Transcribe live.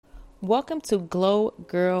Welcome to Glow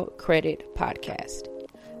Girl Credit Podcast.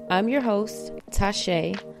 I'm your host,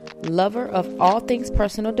 Tashay, lover of all things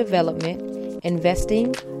personal development,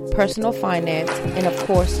 investing, personal finance, and of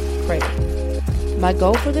course, credit. My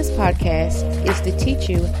goal for this podcast is to teach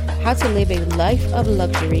you how to live a life of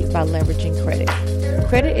luxury by leveraging credit.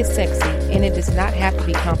 Credit is sexy and it does not have to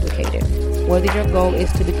be complicated. Whether your goal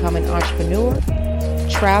is to become an entrepreneur,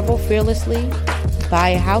 travel fearlessly, buy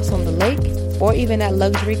a house on the lake, or even that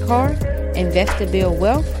luxury car, invest to build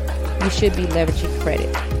wealth, you should be leveraging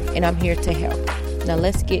credit. And I'm here to help. Now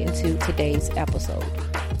let's get into today's episode.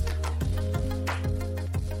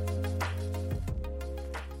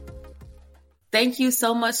 Thank you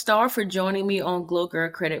so much, Star, for joining me on Glow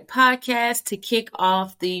Girl Credit Podcast to kick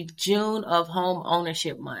off the June of Home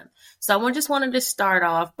Ownership Month. So I just wanted to start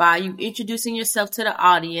off by you introducing yourself to the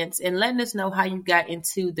audience and letting us know how you got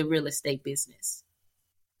into the real estate business.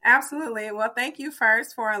 Absolutely. Well, thank you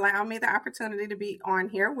first for allowing me the opportunity to be on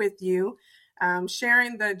here with you.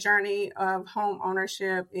 Sharing the journey of home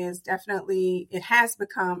ownership it has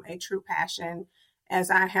become a true passion as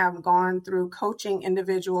I have gone through coaching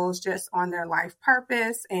individuals just on their life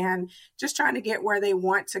purpose and just trying to get where they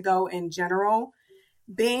want to go in general.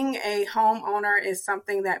 Being a homeowner is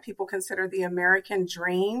something that people consider the American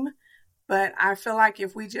dream. But I feel like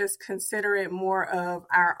if we just consider it more of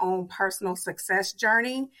our own personal success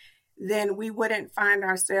journey, then we wouldn't find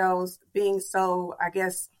ourselves being so,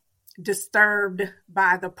 disturbed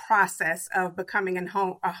by the process of becoming a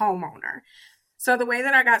homeowner. So the way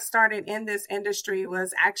that I got started in this industry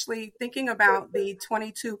was actually thinking about the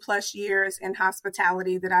 22 plus years in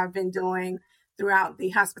hospitality that I've been doing throughout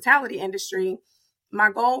the hospitality industry. My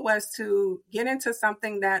goal was to get into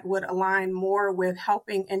something that would align more with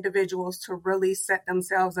helping individuals to really set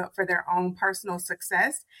themselves up for their own personal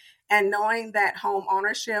success. And knowing that home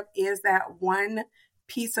ownership is that one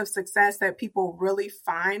piece of success that people really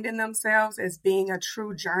find in themselves as being a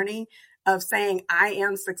true journey of saying, I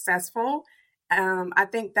am successful. I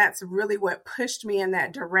think that's really what pushed me in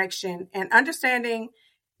that direction. And understanding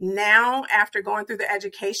now, after going through the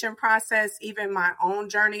education process, even my own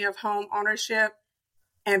journey of home ownership,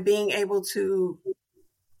 and being able to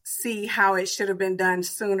see how it should have been done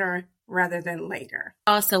sooner rather than later.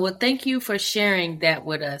 Awesome. Well, thank you for sharing that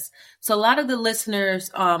with us. So a lot of the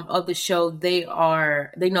listeners of the show, they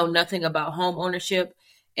know nothing about home ownership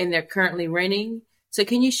and they're currently renting. So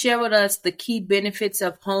can you share with us the key benefits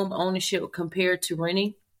of home ownership compared to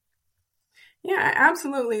renting? Yeah,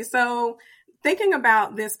 absolutely. So thinking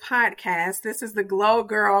about this podcast, this is the Glow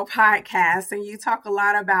Girl podcast, and you talk a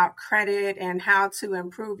lot about credit and how to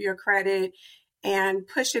improve your credit and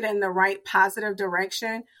push it in the right positive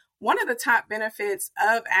direction. One of the top benefits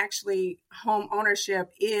of actually home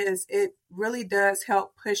ownership is it really does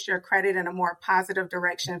help push your credit in a more positive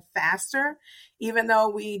direction faster, even though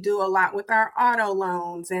we do a lot with our auto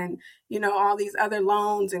loans and, all these other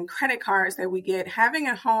loans and credit cards that we get. Having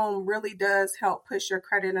a home really does help push your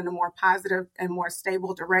credit in a more positive and more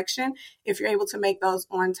stable direction if you're able to make those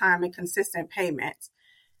on-time and consistent payments.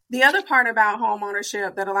 The other part about home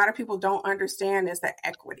ownership that a lot of people don't understand is the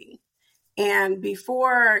equity. And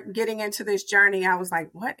before getting into this journey, I was like,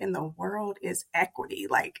 what in the world is equity?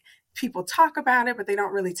 Like, people talk about it, but they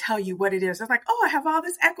don't really tell you what it is. It's like, oh, I have all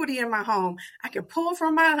this equity in my home. I can pull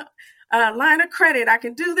from my line of credit. I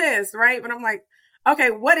can do this, right? But I'm like,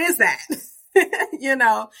 okay, what is that?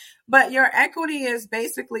 But your equity is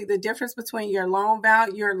basically the difference between your loan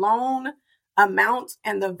amount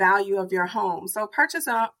and the value of your home. So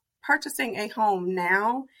purchasing a home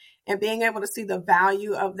now and being able to see the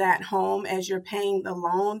value of that home as you're paying the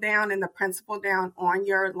loan down and the principal down on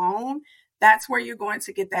your loan, that's where you're going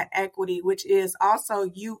to get that equity, which is also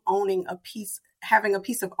you having a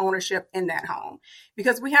piece of ownership in that home.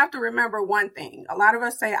 Because we have to remember one thing. A lot of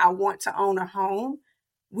us say, I want to own a home.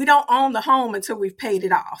 We don't own the home until we've paid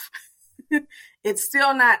it off. It's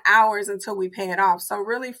still not ours until we pay it off. So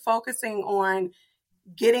really focusing on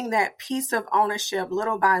getting that piece of ownership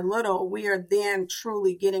little by little, we are then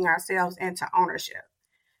truly getting ourselves into ownership.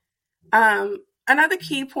 Another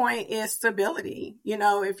key point is stability.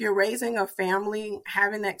 If you're raising a family,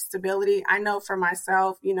 having that stability, I know for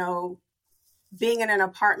myself, being in an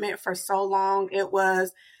apartment for so long,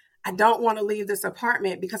 I don't want to leave this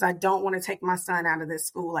apartment because I don't want to take my son out of this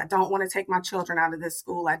school. I don't want to take my children out of this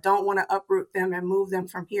school. I don't want to uproot them and move them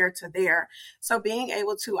from here to there. So being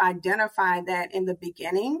able to identify that in the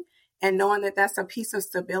beginning and knowing that that's a piece of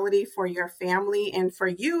stability for your family and for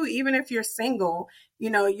you, even if you're single,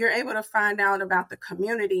 you're able to find out about the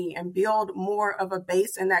community and build more of a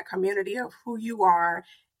base in that community of who you are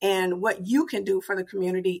and what you can do for the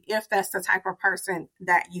community if that's the type of person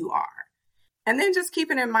that you are. And then just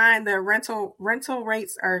keeping in mind the rental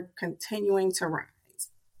rates are continuing to rise.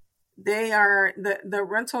 They are the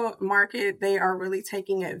rental market, they are really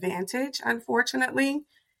taking advantage, unfortunately.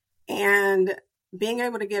 And being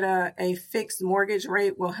able to get a fixed mortgage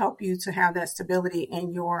rate will help you to have that stability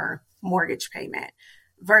in your mortgage payment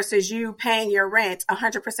versus you paying your rent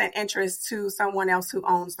 100% interest to someone else who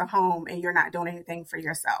owns the home and you're not doing anything for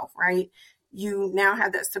yourself, right? You now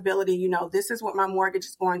have that stability. You know, this is what my mortgage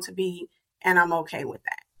is going to be, and I'm okay with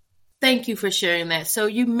that. Thank you for sharing that. So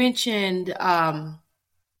you mentioned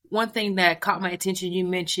one thing that caught my attention. You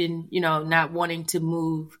mentioned, not wanting to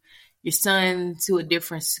move your son to a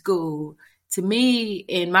different school. To me,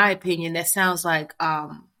 in my opinion, that sounds like a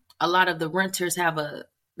lot of the renters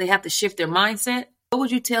they have to shift their mindset. What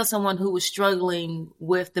would you tell someone who was struggling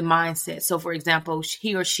with the mindset? So, for example,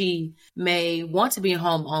 he or she may want to be a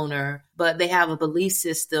homeowner, but they have a belief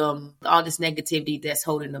system, all this negativity that's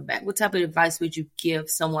holding them back. What type of advice would you give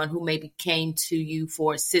someone who maybe came to you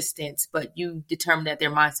for assistance, but you determined that their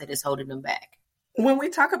mindset is holding them back? When we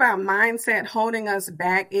talk about mindset holding us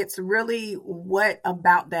back, it's really what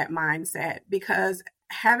about that mindset? Because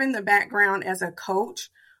having the background as a coach,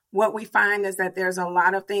 what we find is that there's a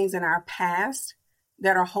lot of things in our past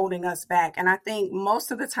that are holding us back. And I think most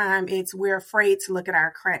of the time we're afraid to look at our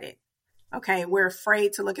credit. Okay. We're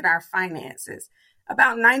afraid to look at our finances.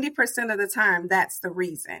 About 90% of the time, that's the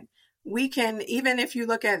reason. We can, even if you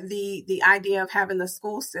look at the idea of having the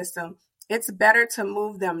school system, it's better to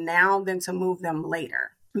move them now than to move them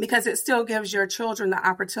later because it still gives your children the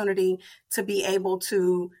opportunity to be able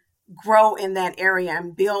to grow in that area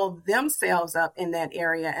and build themselves up in that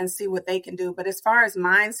area and see what they can do. But as far as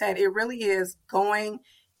mindset, it really is going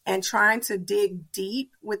and trying to dig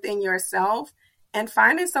deep within yourself and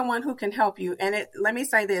finding someone who can help you. And let me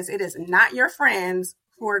say this, it is not your friends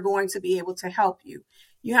who are going to be able to help you.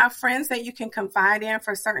 You have friends that you can confide in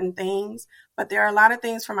for certain things, but there are a lot of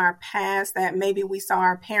things from our past that maybe we saw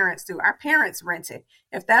our parents do. Our parents rented.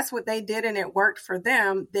 If that's what they did and it worked for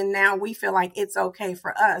them, then now we feel like it's okay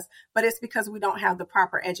for us, but it's because we don't have the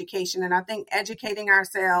proper education. And I think educating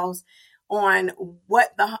ourselves on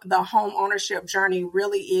what the home ownership journey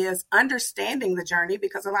really is, understanding the journey,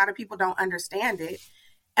 because a lot of people don't understand it.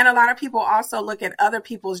 And a lot of people also look at other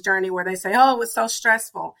people's journey where they say, oh, it's so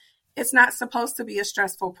stressful. It's not supposed to be a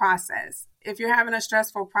stressful process. If you're having a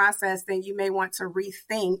stressful process, then you may want to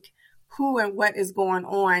rethink who and what is going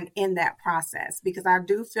on in that process, because I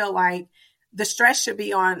do feel like the stress should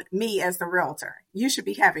be on me as the realtor. You should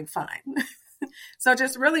be having fun. So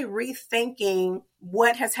just really rethinking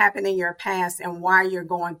what has happened in your past and why you're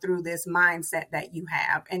going through this mindset that you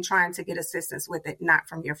have and trying to get assistance with it, not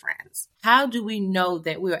from your friends. How do we know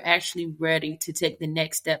that we're actually ready to take the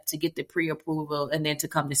next step to get the pre-approval and then to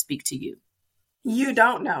come to speak to you? You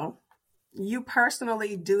don't know. You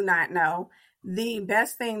personally do not know. The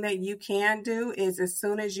best thing that you can do is as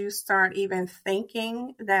soon as you start even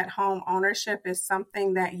thinking that home ownership is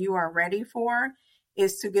something that you are ready for,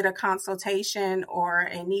 is to get a consultation or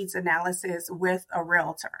a needs analysis with a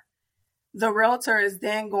realtor. The realtor is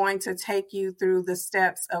then going to take you through the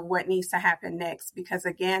steps of what needs to happen next, because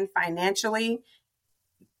again, financially,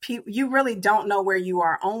 you really don't know where you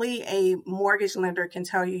are. Only a mortgage lender can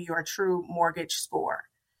tell you your true mortgage score.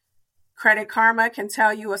 Credit Karma can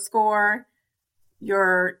tell you a score.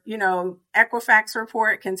 Your, Equifax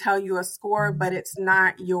report can tell you a score, but it's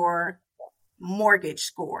not your mortgage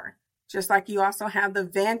score. Just like you also have the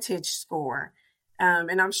Vantage score.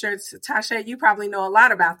 And I'm sure, Tasha, you probably know a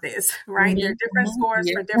lot about this, right? Mm-hmm. There are different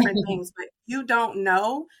scores for different things, but you don't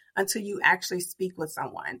know until you actually speak with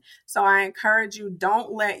someone. So I encourage you,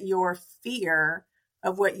 don't let your fear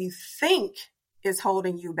of what you think is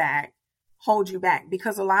holding you back hold you back,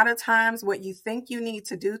 because a lot of times what you think you need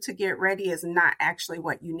to do to get ready is not actually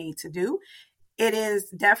what you need to do. It is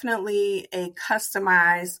definitely a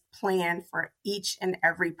customized plan for each and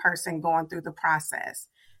every person going through the process.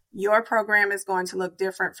 Your program is going to look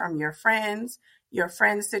different from your friends. Your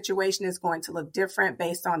friend's situation is going to look different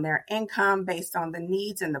based on their income, based on the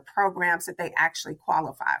needs and the programs that they actually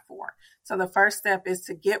qualify for. So the first step is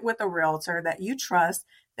to get with a realtor that you trust,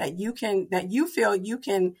 that you feel you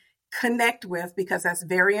can connect with, because that's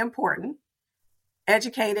very important.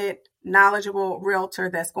 Educated, knowledgeable realtor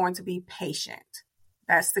that's going to be patient.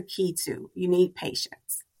 That's the key too. You need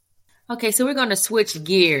patience. Okay, so we're going to switch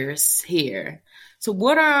gears here. So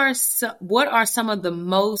what are some of the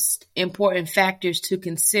most important factors to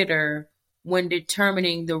consider when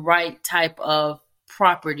determining the right type of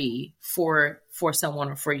property for someone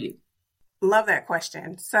or for you? Love that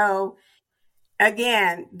question. So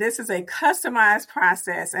Again, this is a customized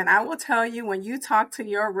process. And I will tell you, when you talk to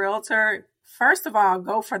your realtor, first of all,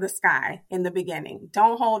 go for the sky in the beginning.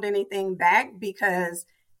 Don't hold anything back, because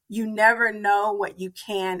you never know what you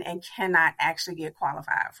can and cannot actually get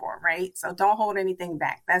qualified for, right? So don't hold anything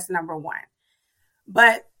back. That's number one.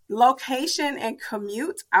 But location and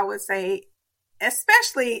commute, I would say,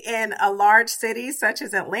 especially in a large city such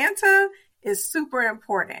as Atlanta, is super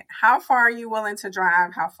important. How far are you willing to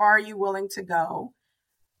drive? How far are you willing to go?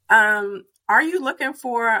 Are you looking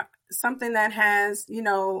for something that has,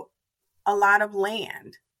 a lot of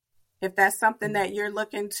land? If that's something that you're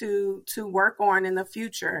looking to work on in the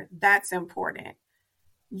future, that's important.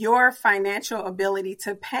 Your financial ability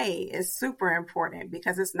to pay is super important,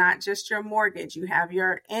 because it's not just your mortgage. You have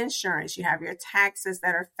your insurance, you have your taxes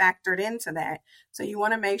that are factored into that. So you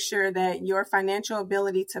want to make sure that your financial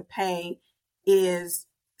ability to pay is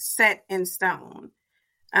set in stone.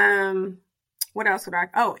 What else would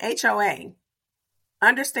HOA.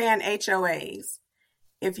 Understand HOAs.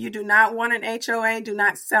 If you do not want an HOA, do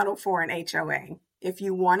not settle for an HOA. If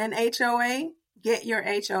you want an HOA, get your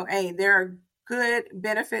HOA. There are good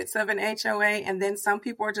benefits of an HOA, and then some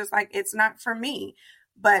people are just like, it's not for me.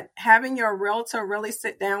 But having your realtor really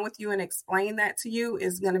sit down with you and explain that to you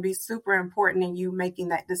is going to be super important in you making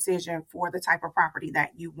that decision for the type of property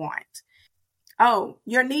that you want. Oh,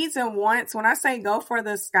 your needs and wants. When I say go for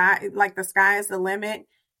the sky, like the sky is the limit,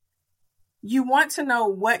 you want to know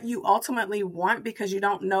what you ultimately want, because you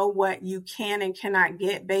don't know what you can and cannot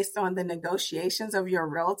get based on the negotiations of your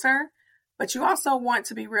realtor. But you also want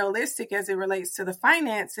to be realistic as it relates to the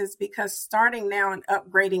finances, because starting now and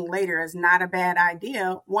upgrading later is not a bad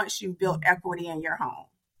idea once you've built equity in your home.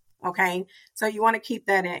 Okay. So you want to keep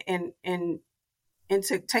that to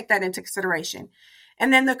take that into consideration.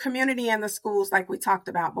 And then the community and the schools, like we talked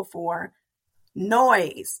about before.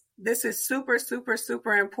 Noise. This is super, super,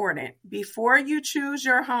 super important. Before you choose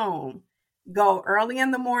your home, go early in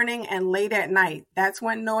the morning and late at night. That's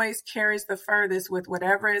when noise carries the furthest with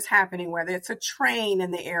whatever is happening, whether it's a train in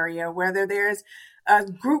the area, whether there's a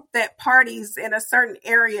group that parties in a certain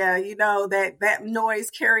area, that noise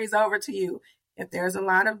carries over to you. If there's a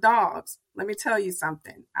lot of dogs, let me tell you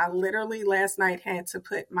something. I literally last night had to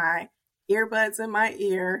put my earbuds in my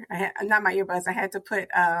ear. Not my earbuds. I had to put,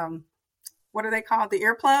 what are they called? The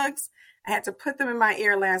earplugs. I had to put them in my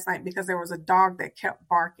ear last night because there was a dog that kept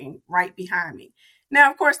barking right behind me.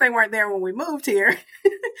 Now, of course, they weren't there when we moved here,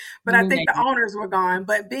 but I think the owners were gone.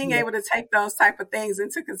 But being able to take those type of things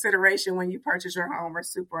into consideration when you purchase your home are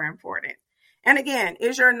super important. And again,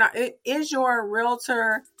 is your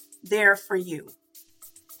realtor there for you?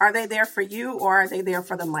 Are they there for you, or are they there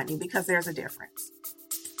for the money? Because there's a difference.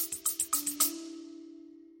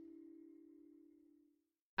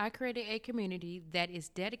 I created a community that is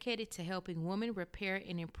dedicated to helping women repair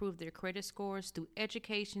and improve their credit scores through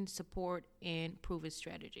education, support, and proven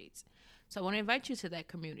strategies. So I want to invite you to that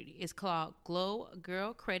community. It's called Glow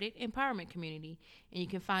Girl Credit Empowerment Community, and you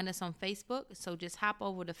can find us on Facebook. So just hop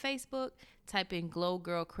over to Facebook, type in Glow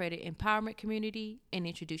Girl Credit Empowerment Community, and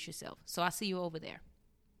introduce yourself. So I'll see you over there.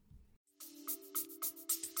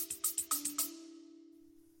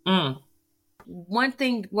 One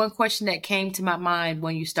question that came to my mind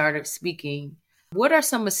when you started speaking, what are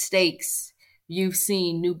some mistakes you've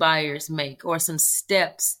seen new buyers make, or some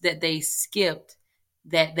steps that they skipped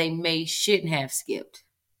that they shouldn't have skipped?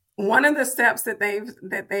 One of the steps that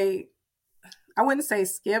they I wouldn't say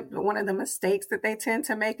skip, but one of the mistakes that they tend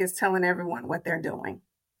to make is telling everyone what they're doing.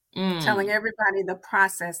 Telling everybody the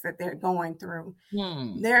process that they're going through.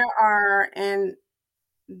 And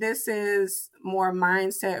this is more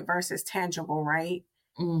mindset versus tangible, right?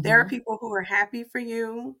 Mm-hmm. There are people who are happy for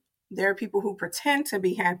you. There are people who pretend to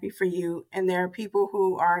be happy for you. And there are people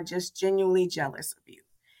who are just genuinely jealous of you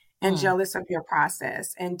and jealous of your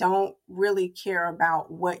process and don't really care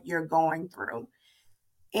about what you're going through.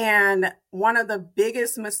 And one of the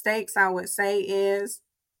biggest mistakes I would say is,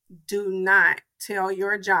 do not tell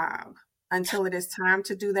your job until it is time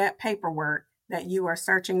to do that paperwork that you are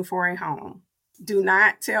searching for a home. Do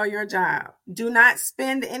not tell your job. Do not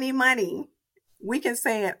spend any money. We can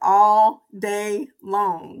say it all day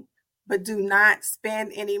long, but do not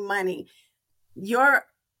spend any money.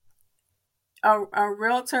 A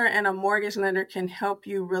realtor and a mortgage lender can help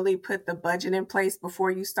you really put the budget in place before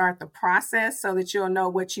you start the process so that you'll know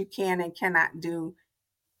what you can and cannot do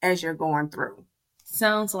as you're going through.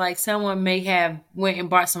 Sounds like someone may have went and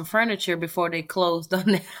bought some furniture before they closed on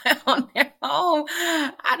their home.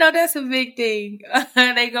 I know that's a big thing.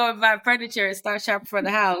 They go and buy furniture and start shopping for the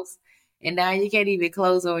house, and now you can't even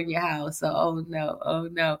close on your house. So, oh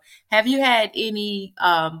no. Have you had any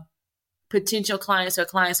potential clients or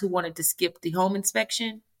clients who wanted to skip the home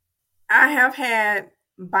inspection? I have had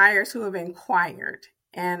buyers who have inquired,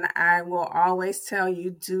 and I will always tell you,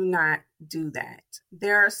 do not do that.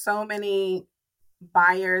 There are so many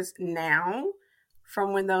buyers now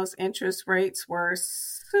from when those interest rates were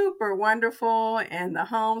super wonderful and the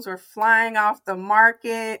homes were flying off the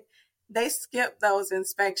market. They skipped those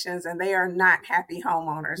inspections and they are not happy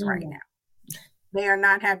homeowners right now. They are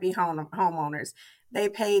not happy homeowners. They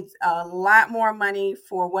paid a lot more money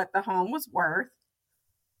for what the home was worth,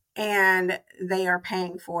 and they are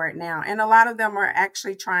paying for it now. And a lot of them are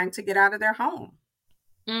actually trying to get out of their home.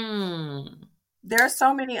 There are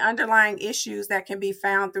so many underlying issues that can be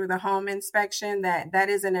found through the home inspection that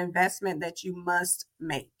is an investment that you must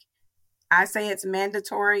make. I say it's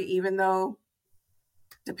mandatory, even though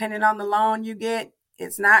depending on the loan you get,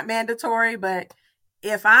 it's not mandatory. But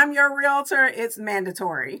if I'm your realtor, it's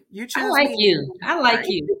mandatory. You choose I like me. you. I like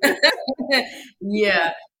you.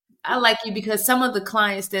 Yeah. I like you because some of the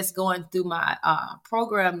clients that's going through my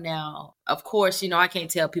program now, of course, I can't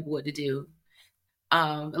tell people what to do.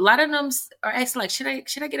 A lot of them are asking, like, should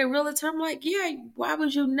I get a realtor? I'm like, yeah, why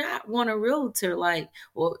would you not want a realtor? Like,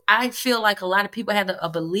 well, I feel like a lot of people have a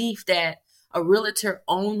belief that a realtor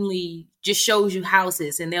only just shows you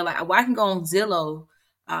houses. And they're like, well, I can go on Zillow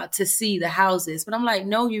to see the houses. But I'm like,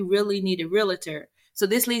 no, you really need a realtor. So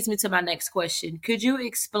this leads me to my next question. Could you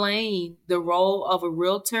explain the role of a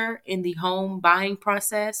realtor in the home buying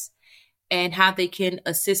process and how they can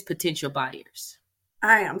assist potential buyers?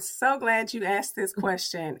 I am so glad you asked this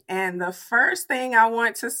question. And the first thing I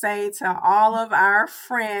want to say to all of our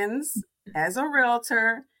friends as a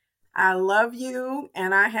realtor, I love you.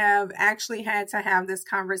 And I have actually had to have this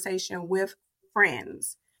conversation with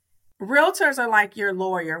friends. Realtors are like your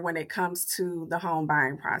lawyer when it comes to the home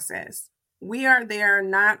buying process. We are there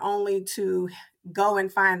not only to go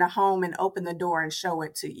and find a home and open the door and show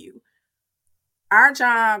it to you. Our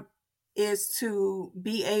job is to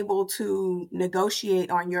be able to negotiate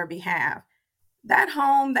on your behalf. That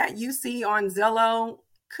home that you see on Zillow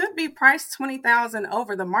could be priced $20,000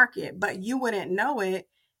 over the market, but you wouldn't know it.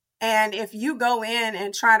 And if you go in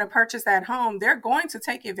and try to purchase that home, they're going to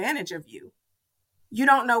take advantage of you. You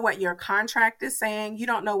don't know what your contract is saying. You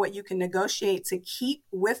don't know what you can negotiate to keep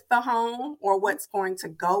with the home or what's going to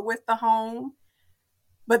go with the home.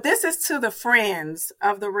 But this is to the friends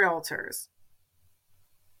of the realtors.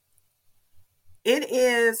 It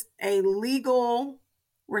is a legal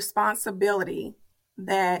responsibility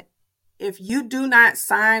that if you do not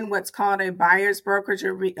sign what's called a buyer's brokerage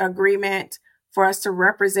agreement for us to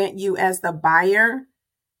represent you as the buyer,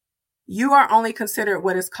 you are only considered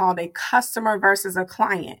what is called a customer versus a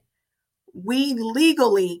client. We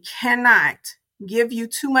legally cannot give you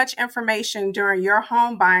too much information during your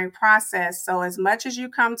home buying process. So as much as you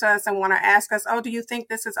come to us and want to ask us, oh, do you think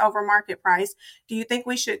this is over market price? Do you think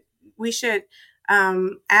we should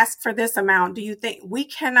ask for this amount? Do you think we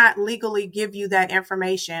cannot legally give you that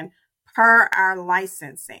information per our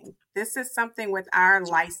licensing? This is something with our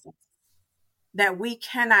license that we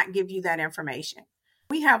cannot give you that information.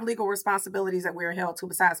 We have legal responsibilities that we're held to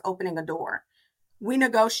besides opening a door. We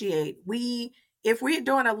negotiate. If we're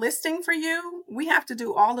doing a listing for you, we have to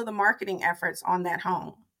do all of the marketing efforts on that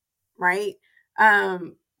home, right?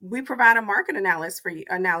 We provide a market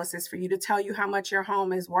analysis for you to tell you how much your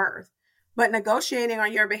home is worth. But negotiating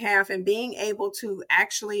on your behalf and being able to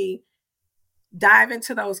actually dive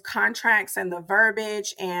into those contracts and the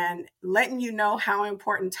verbiage and letting you know how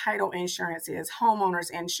important title insurance is, homeowners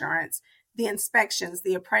insurance, the inspections,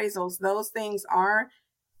 the appraisals, those things are,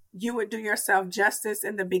 you would do yourself justice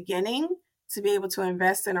in the beginning to be able to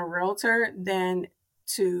invest in a realtor than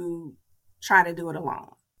to try to do it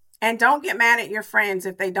alone. And don't get mad at your friends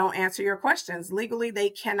if they don't answer your questions. Legally, they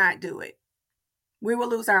cannot do it. We will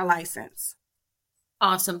lose our license.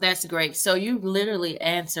 Awesome. That's great. So you literally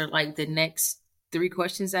answered like the next 3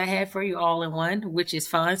 questions I had for you all in one, which is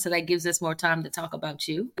fun. So that gives us more time to talk about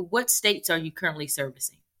you. What states are you currently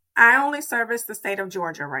servicing? I only service the state of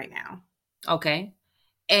Georgia right now. Okay.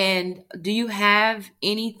 And do you have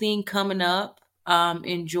anything coming up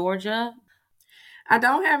in Georgia? I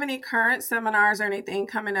don't have any current seminars or anything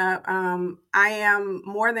coming up. I am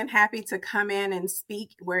more than happy to come in and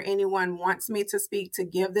speak where anyone wants me to speak to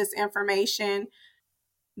give this information.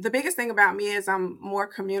 The biggest thing about me is I'm more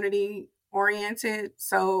community oriented.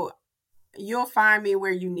 So you'll find me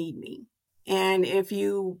where you need me. And if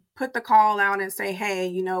you put the call out and say, hey,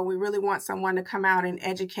 we really want someone to come out and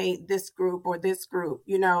educate this group or this group,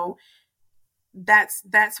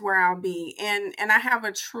 that's where I'll be. And I have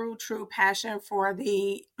a true passion for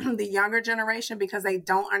the younger generation because they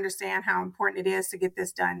don't understand how important it is to get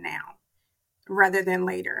this done now. rather than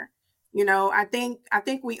later. I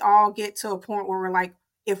think we all get to a point where we're like,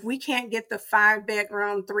 if we can't get the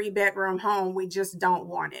 5-bedroom, 3-bedroom home, we just don't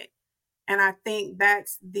want it. And I think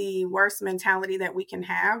that's the worst mentality that we can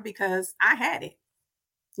have, because I had it.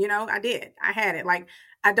 I did. I had it. Like,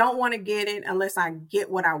 I don't want to get it unless I get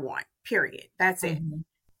what I want, period. That's it. Mm-hmm.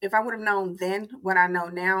 If I would have known then what I know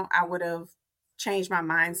now, I would have changed my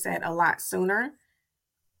mindset a lot sooner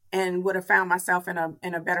and would have found myself in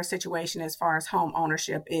a better situation as far as home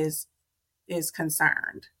ownership is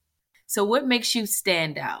concerned. So what makes you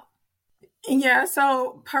stand out? Yeah,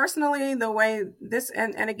 so personally, the way this,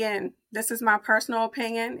 and again, this is my personal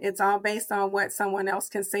opinion. It's all based on what someone else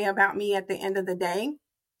can say about me at the end of the day.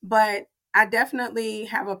 But I definitely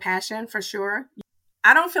have a passion for sure.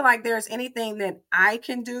 I don't feel like there's anything that I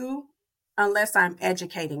can do unless I'm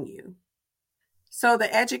educating you. So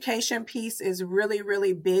the education piece is really,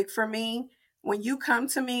 really big for me. When you come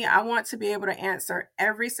to me, I want to be able to answer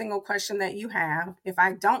every single question that you have. If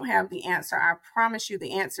I don't have the answer, I promise you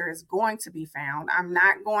the answer is going to be found. I'm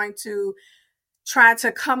not going to try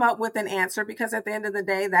to come up with an answer, because at the end of the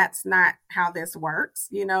day, that's not how this works.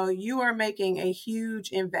 You are making a huge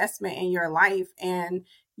investment in your life, and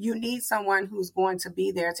you need someone who's going to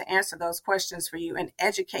be there to answer those questions for you and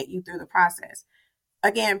educate you through the process.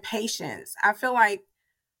 Again, patience. I feel like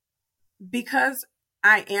because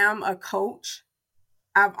I am a coach,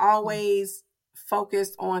 I've always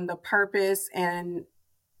focused on the purpose and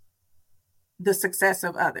the success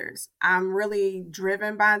of others. I'm really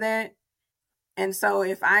driven by that. And so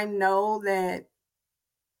if I know that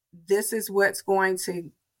this is what's going to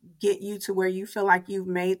get you to where you feel like you've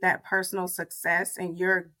made that personal success and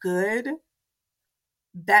you're good,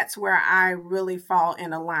 that's where I really fall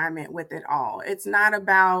in alignment with it all. It's not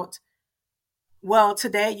about, well,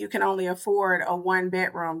 today you can only afford a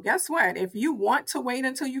 1-bedroom. Guess what? If you want to wait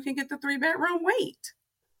until you can get the 3-bedroom, wait.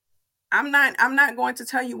 I'm not going to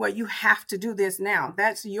tell you, well, you have to do this now.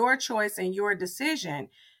 That's your choice and your decision.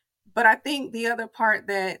 But I think the other part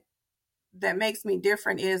that makes me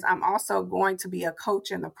different is I'm also going to be a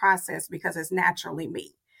coach in the process, because it's naturally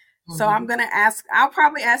me. So I'll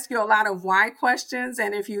probably ask you a lot of why questions.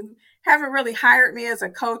 And if you haven't really hired me as a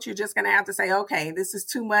coach, you're just going to have to say, okay, this is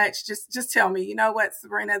too much. Just tell me, you know what,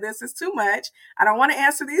 Sabrina, this is too much. I don't want to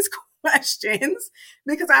answer these questions,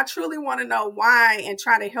 because I truly want to know why and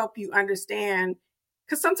try to help you understand.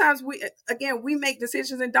 Because sometimes we make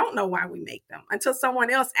decisions and don't know why we make them until someone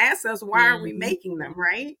else asks us, why are we Mm-hmm. making them?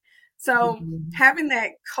 Right. So having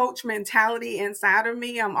that coach mentality inside of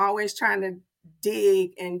me, I'm always trying to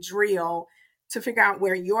dig and drill to figure out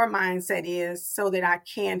where your mindset is so that I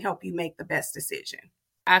can help you make the best decision.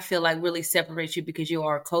 I feel like really separates you because you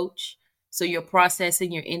are a coach. So your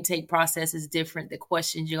processing, your intake process is different. The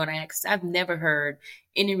questions you're going to ask. I've never heard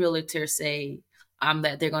any realtor say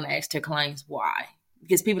that they're going to ask their clients why,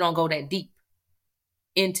 because people don't go that deep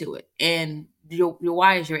into it. And your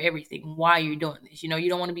why is your everything. Why you're doing this. You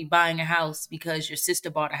don't want to be buying a house because your sister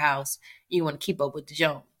bought a house. You want to keep up with the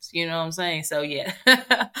Jones. You know what I'm saying? So yeah.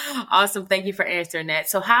 Awesome. Thank you for answering that.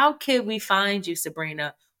 So how can we find you,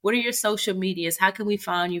 Sabrina? What are your social medias? How can we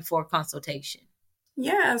find you for a consultation?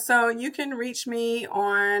 Yeah, so you can reach me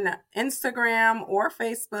on Instagram or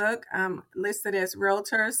Facebook. I'm listed as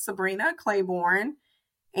Realtor Sabrina Claiborne.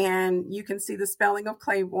 And you can see the spelling of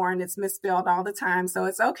Claiborne. It's misspelled all the time, so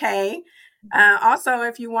it's okay. Also,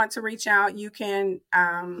 if you want to reach out, you can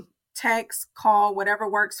text, call, whatever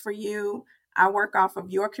works for you. I work off of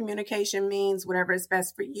your communication means, whatever is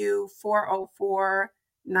best for you,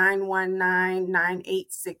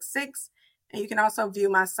 404-919-9866. And you can also view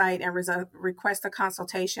my site and request a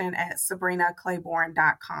consultation at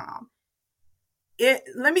sabrinaclaiborne.com.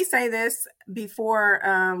 Let me say this before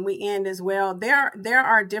we end as well. There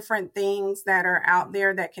are different things that are out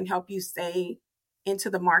there that can help you stay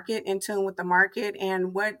into the market, in tune with the market.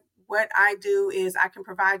 And what I do is I can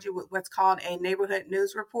provide you with what's called a neighborhood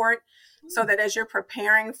news report, so that as you're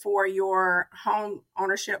preparing for your home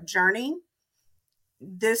ownership journey,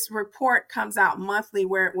 this report comes out monthly,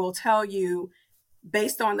 where it will tell you,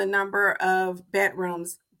 based on the number of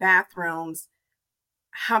bedrooms, bathrooms,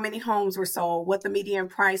 how many homes were sold, what the median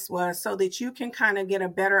price was, so that you can kind of get a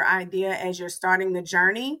better idea as you're starting the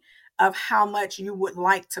journey of how much you would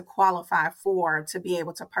like to qualify for to be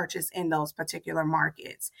able to purchase in those particular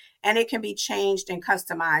markets. And it can be changed and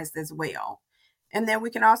customized as well. And then we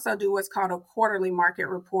can also do what's called a quarterly market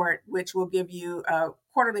report, which will give you a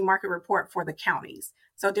quarterly market report for the counties.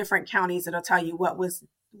 So different counties, it'll tell you what was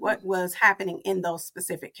happening in those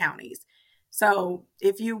specific counties. So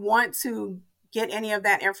if you want to get any of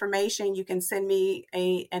that information, you can send me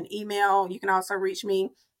an email. You can also reach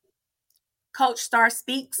me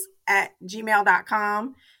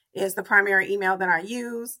coachstarspeaks@gmail.com is the primary email that I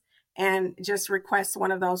use. And just request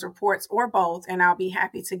one of those reports or both, and I'll be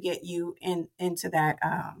happy to get you into that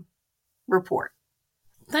report.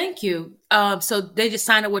 Thank you. So they just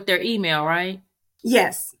sign up with their email, right?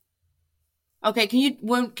 Yes. Okay. Can you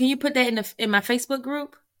put that in my Facebook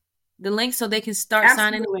group, the link, so they can start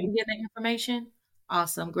signing up Absolutely. and get that information?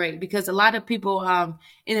 Awesome, great. Because a lot of people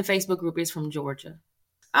in the Facebook group is from Georgia.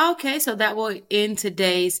 Okay, so that will end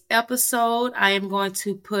today's episode. I am going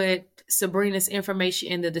to put Sabrina's information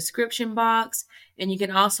in the description box, and you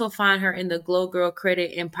can also find her in the Glow Girl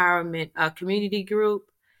Credit Empowerment community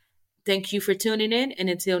group. Thank you for tuning in, and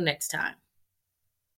until next time.